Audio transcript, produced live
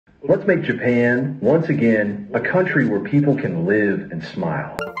Let's make Japan, once again, a country where people can live and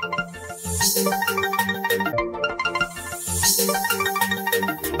smile.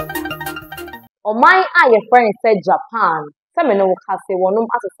 On my eye, friend said Japan. Some no say one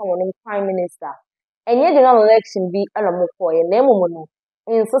as someone prime minister. And yet the election be a for a name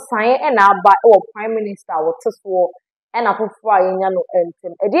in society and our by our prime minister or war and a fry in yano and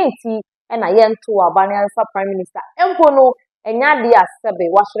a dainty and a yen to a banner prime minister. Empono and Yadia Sabe,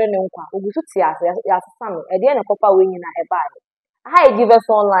 Washington Unqua, Ugutia, Yasan, a dear copper wing in a buy. I give us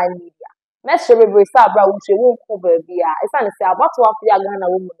online media. Let's show every sabra which you won't cover via. It's an say about to have Ghana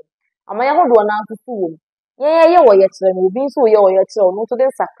woman. I may hold one out to fool. Yeah, what yet will be so your no to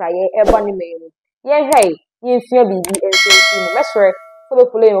the sacra, ebony mail. Yeah, hey, you feel BB and so measure so we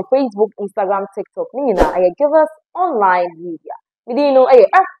play on Facebook, Instagram, TikTok. Nina, I give us online media. We didn't know a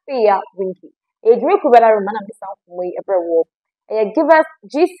fair winky. A drink of better man of the South way every war. I give us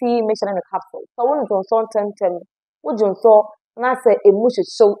GC mission in a capsule. So one on son 10 would you so na say a mush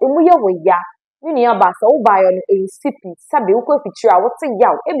so a muya way ya. You near bass all by on a sippy, sabi, who could picture what's a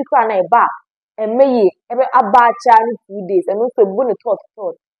yow, every crown a bar. And may every about Chinese 2 days and also bonnet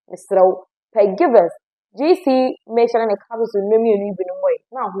thought, Mr. Give us GC mission and a capsule to name you even away.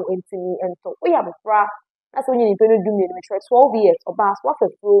 Now who into me and so we have a fra. That's when you need to do me in 12 years or bass what a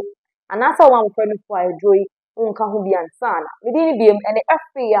fool. And that's how one friend for a joy won't come be and son. We didn't be and the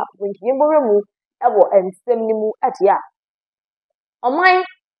FPA when you remove ever and send me at ya. On my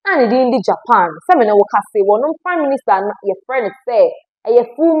and in Japan, Semino Kase, one prime minister, your friend say, a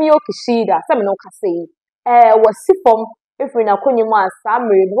Fumio Kishida, Semino Kase, was Sifom, if we now Kunyama,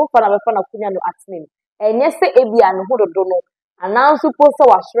 Samri, no fun of a fun of Kunyano at me. And yes, say Abian, who don't know, and now suppose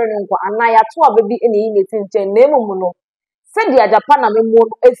I was running for and I to a baby in the Indian name mono. Said the Japan, I'm a moon,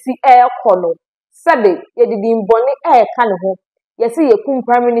 air corno. Said it, ye did in bonnet air canoe. Yes, see a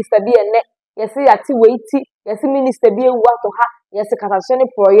prime minister be a net, yes, see a tea weighty, yes, minister be a water hat. Yes, a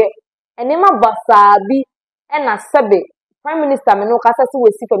catastrophic project. And Emma Basabi and a Sabe, Prime Minister Menokasa will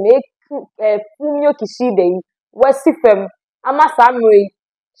see for me, Fumio Kishide, West Sifem, Amasamri,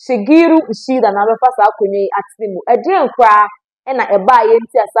 Shigiru Ishida, and other Pasakuni at Simu, a dear cry, and a buy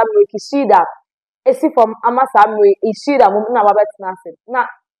into a Samri Kishida, a Sifom Amasamri, Ishida, Mumna Babet Nassim. Now,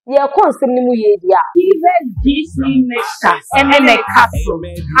 ye are constantly ye, even DC makes and then a castle.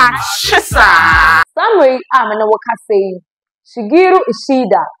 Ashisa Samri, I'm an Wakase. Shigeru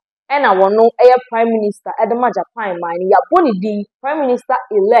Ishida and I want no air prime minister at the Japan mine ya boni di prime minister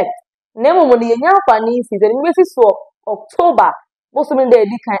elect nemo mo ye nya fa ni si the mesi so October boso me dey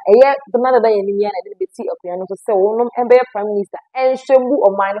di kan eye the man that ye ni ya na dey beti akua no so say wonom embe prime minister en hwembu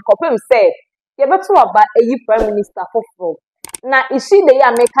o mine kopem say ye beto aba eyi prime minister foforo na Ishida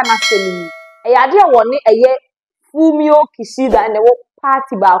ya meka na semi eye ade a woni eye Fumio Kishida and the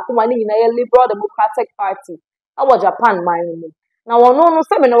party ba kuma ni na ye Liberal Democratic Party our Japan mine. Now, no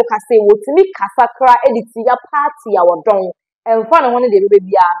seven no say what me Casacra edit ya party our don and fun one of the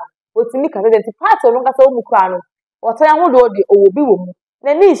baby. What me Casacra party no Casa Mucrano. What I would do or be woman.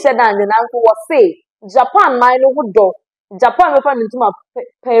 Then me said and the uncle was say Japan mine would do. Japan will find into my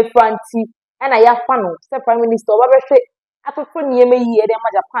pay franti and I have fun. Say Prime Minister, what I say after 20 years,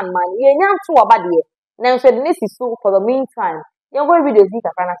 Japan mine. Ye young to a body. Now said this is so for the meantime. You're going to be the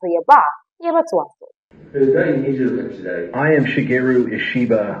Zika can say a bar. Yeah, but to I am Shigeru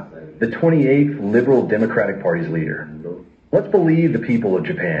Ishiba, the 28th Liberal Democratic Party's leader. Let's believe the people of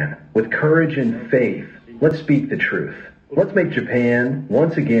Japan. With courage and faith, let's speak the truth. Let's make Japan,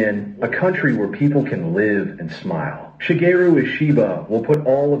 once again, a country where people can live and smile. Shigeru Ishiba will put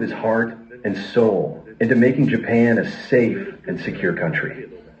all of his heart and soul into making Japan a safe and secure country.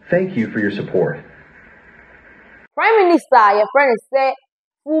 Thank you for your support. Prime Minister, your friend said,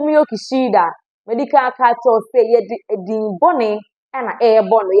 Fumio Kishida. Medical cartel say ye din bonny and a air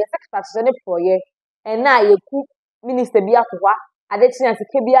bonny, ye secretary for ye, and now ye cook minister be at what, addition to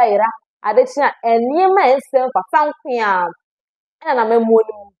Kibia era, addition and near man self for some queen. And I'm a moon.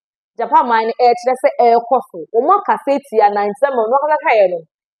 Japan mine air, let's say air coffee, or more cassette and 9 7 no other higher.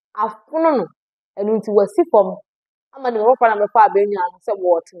 Afternoon, and into a sifum. I'm a rope and I'm a far benyan, said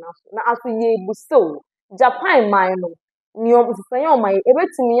water now. Now, after ye so Japan mine. Niom sisanyo my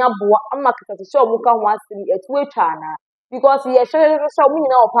ebetimi aboa amakata to show muka ho asiri etu etwa na because ye show me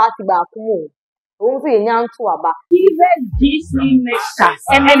na party ba kumu o nso ye nyanto aba even DC makes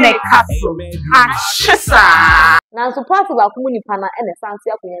and then a castle. Ashisa na so party ba kumu nipa na ene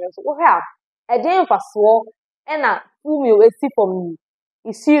santi akonya no so wo hwe a eden faso ena fumi o esi from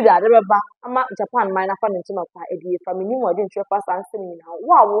isi da debeba ama Japan man na fa ntima pa edie fa menimu ade ntwe fa sanse ni na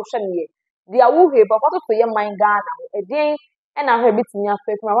wo a wo hwe ne dia wo he ba to ye man Ghana again and I have bitten your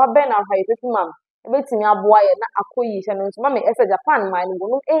face, my ben, I have it, ma'am. A bit in your boy, and a coyish, and mammy, as a Japan, mine,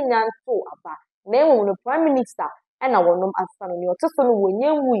 won't any so about. Name the Prime Minister, and I will know as son in your sister when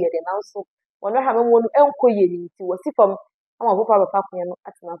you're weird, and also when I have a one uncle to was if I'm a papa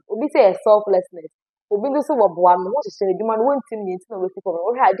at enough. Will be say selflessness. Will be the silver one, what to say, the man won't seem to know with people,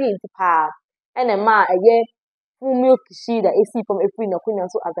 or had in to pass. And a ma, a year, full milk she that is from a queen of queen,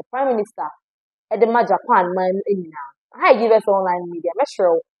 so as the Prime Minister. At the Japan man in now. I give us online media. Make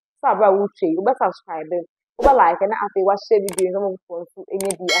sure Sabra will say you better subscribe. Over like and after what share video no phone to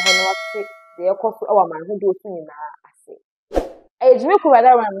any I have no say the cost our man who do thing na ase. Age me ko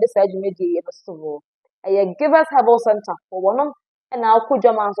wada ram this age media e so. Give us herbal center for one and now could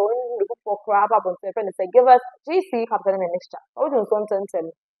your man so we for crab up on say give us GC capital minister. How do so ntensem.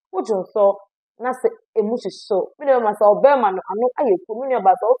 Wo jo so na se emu so. Me dem myself be man anu aye community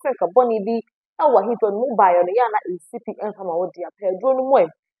about o think boni bi our hit on mobile no yana CP and come out there pedro no more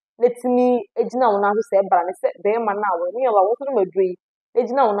let me ejina wona so say bra ne say be man na we me wa wo so no madui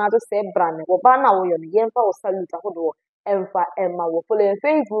ejina wona so say bra ne wo ba na wo yo ne yemfa wo salute ahodo emfa emma wo follow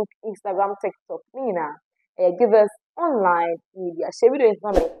Facebook, Instagram, TikTok mina give us online media share video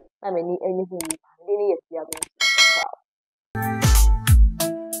information na me ni anything ni ni yes ya go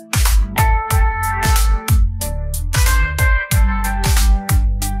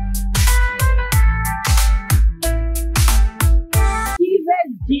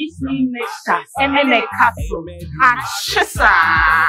DC mixer and then a capsule.